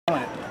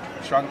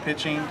strong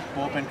pitching,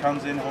 bullpen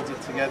comes in, holds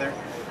it together.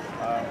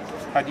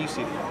 How do you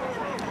see it?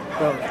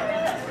 Well,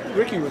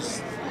 Ricky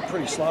was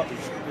pretty sloppy.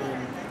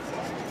 And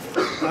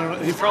I don't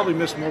know, he probably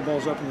missed more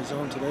balls up in the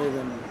zone today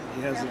than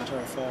he has the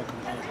entire fall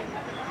combined.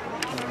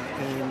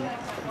 And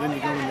then you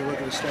go and you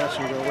look at the stats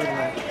and you go, wait a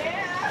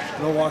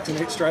minute, no walks and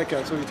 8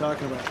 strikeouts, what are you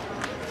talking about?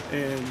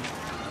 And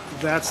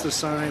that's the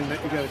sign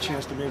that you got a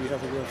chance to maybe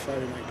have a real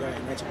Friday night guy,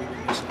 and that's what we've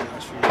been missing the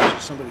last few years,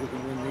 is somebody who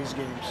can win these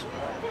games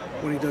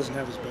when he doesn't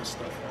have his best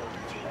stuff.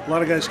 A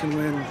lot of guys can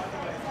win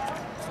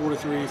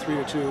 4-3,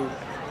 3-2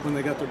 when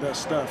they got their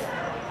best stuff.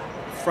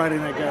 Friday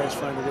night guys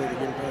find a way to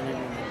get it done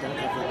even when they don't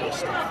have their best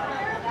stuff.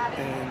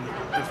 And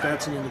if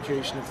that's an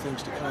indication of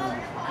things to come,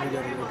 we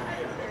got to work on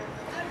it.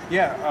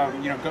 Yeah,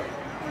 you know,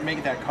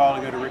 making that call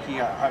to go to Ricky.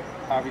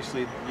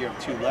 Obviously, you have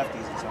 2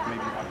 lefties and stuff.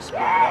 Maybe you want to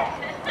split it up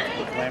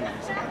with Lambert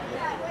and stuff.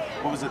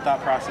 What was the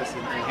thought process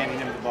in handing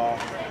him the ball,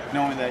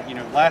 knowing that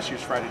last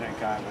year's Friday night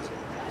guy was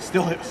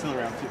still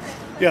around too?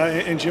 Yeah,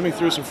 and Jimmy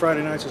threw some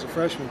Friday nights as a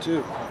freshman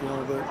too.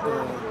 But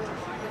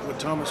what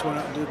Thomas went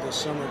out and did this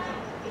summer,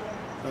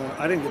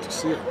 I didn't get to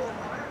see it,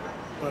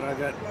 but I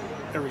got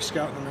every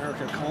scout in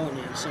America calling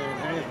me and saying,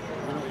 "Hey, you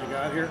know what you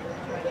got here?"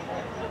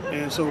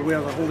 And so we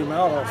have to hold him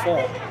out all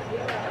fall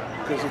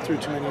because he threw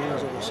too many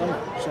innings over the summer.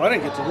 So I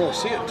didn't get to really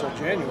see it until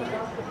January.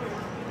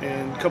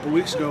 And a couple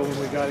weeks ago when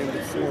we got him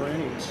to 4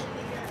 innings,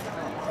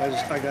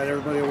 I got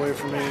everybody away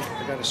from me.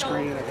 I got a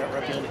screen. I got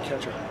right behind the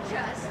catcher.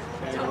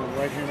 And when the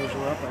right-handers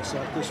were up, I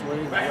sat this way.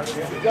 And the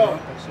left-handers were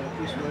up, I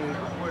sat this way.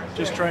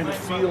 Just trying to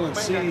feel and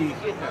see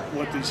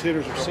what these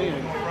hitters are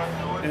seeing.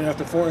 And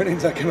after 4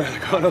 innings, I came out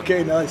going,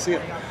 okay, now I see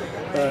it.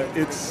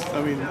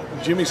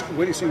 Jimmy's,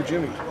 what do you see with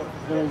Jimmy?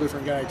 A whole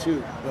different guy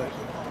too. But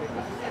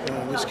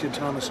this kid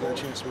Thomas got a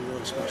chance to be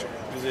really special.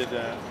 Was it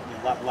a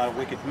lot of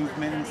wicked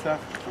movement and stuff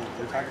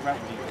we're talking about?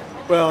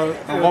 Well,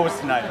 what was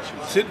tonight?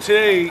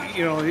 Today,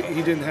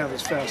 he didn't have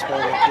his fastball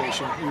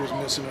location. He was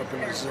missing up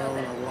in the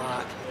zone a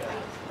lot.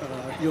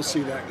 You'll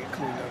see that get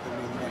cleaned up and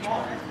be much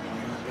better.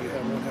 He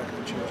had one heck of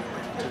a change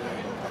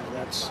today.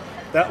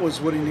 That was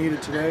what he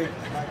needed today,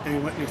 and he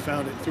went and he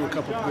found it through a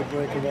couple of good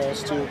breaker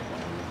balls too.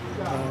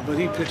 But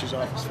he pitches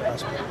off his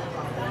fastball.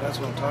 And that's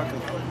what I'm talking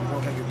about. You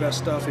don't have your best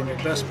stuff and your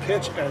best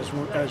pitch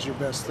as your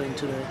best thing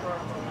today,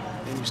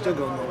 and you still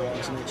go no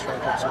walks and 8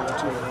 strikeouts and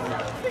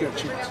 2 you got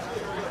a chance.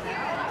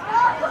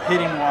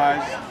 Hitting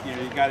wise,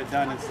 you got it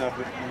done and stuff,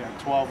 with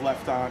 12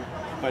 left on,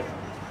 but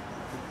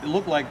it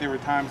looked like there were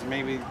times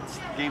maybe the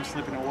game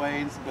slipping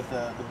away, but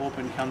the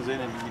bullpen comes in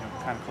and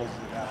kind of closes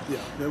it out.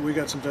 Yeah, we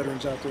got some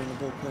veterans out there in the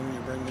bullpen. You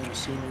bring in a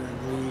senior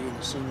in Lee and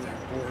a senior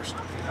in Borst.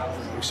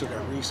 We still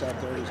got Reese out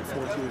there. He's a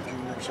 4th-year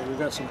junior. So we've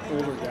got some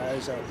older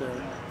guys out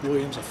there.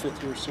 Williams, a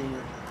 5th-year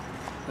senior.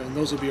 And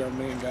those will be our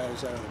main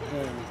guys out of the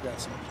pen. We've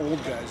got some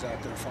old guys out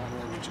there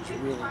finally, which is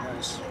really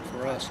nice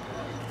for us.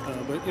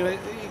 But you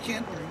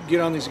can't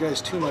get on these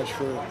guys too much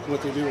for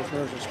what they do with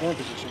runners in scoring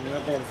position.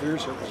 That ball to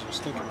Veers hit was a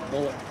stinking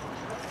bullet.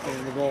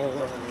 And the ball,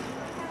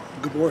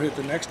 Gabor hit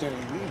the next inning.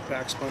 He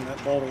backspun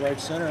that ball to right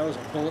center. That was a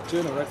bullet too,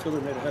 and the right fielder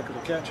made a heck of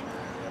a catch.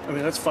 I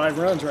mean, that's 5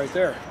 runs right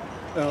there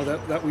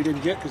that we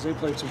didn't get because they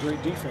played some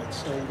great defense.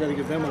 So we've got to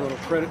give them a little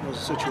credit in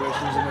those situations.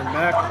 And then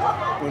Mac,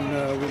 when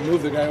we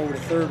moved the guy over to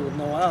 3rd with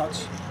no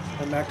outs,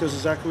 and Mac does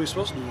exactly what he's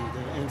supposed to do.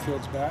 The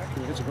infield's back, and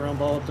he hits a ground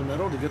ball up the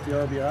middle to get the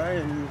RBI,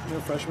 and the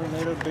freshman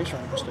made a base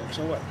running mistake.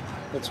 So what?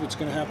 That's what's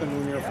going to happen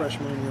when you're a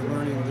freshman and you're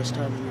learning this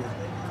time of year.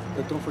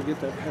 But don't forget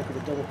that heck of a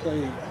double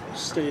play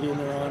stayed in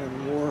there on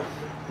and wore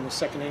in the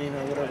 2nd inning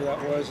or whatever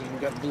that was,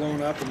 and got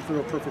blown up and threw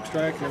a perfect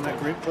strike. And then that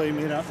great play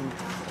made out in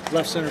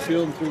left center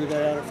field and threw the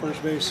guy out at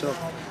first base. So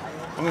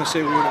I'm going to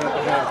say we would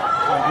have had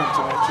on him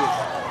tonight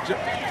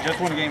too.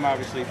 Just one game,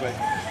 obviously, but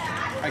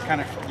I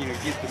kind of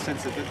get the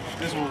sense that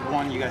this was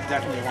one you guys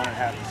definitely wanted to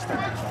have to start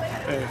things off.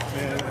 Hey,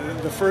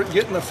 man,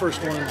 getting the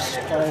first one is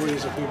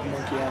always a big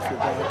monkey off your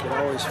back. It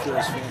always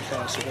feels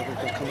fantastic. I think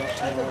they'll come out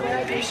tomorrow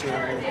and they'll say a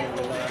little more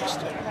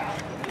relaxed.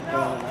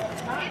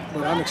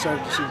 But I'm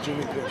excited to see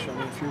Jimmy pitch. I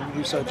mean, if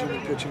you saw Jimmy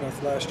pitch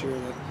enough last year,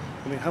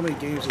 how many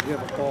games did he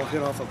have a ball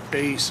hit off a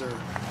base or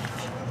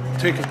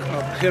take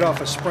a hit off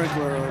a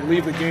sprinkler or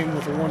leave the game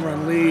with a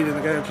 1-run lead and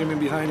the guy who came in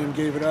behind him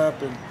gave it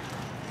up? And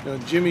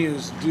Jimmy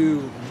is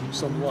due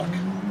some luck.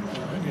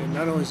 And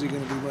not only is he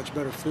going to be much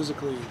better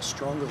physically and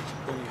stronger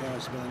than he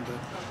has been, but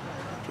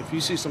if you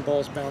see some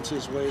balls bounce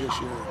his way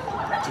this year,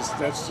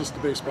 that's just the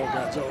baseball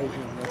gods owe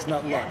him. That's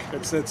not luck.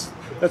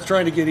 That's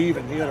trying to get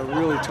even. He had a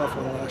really tough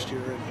one last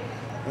year,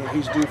 and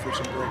he's due for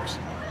some breaks.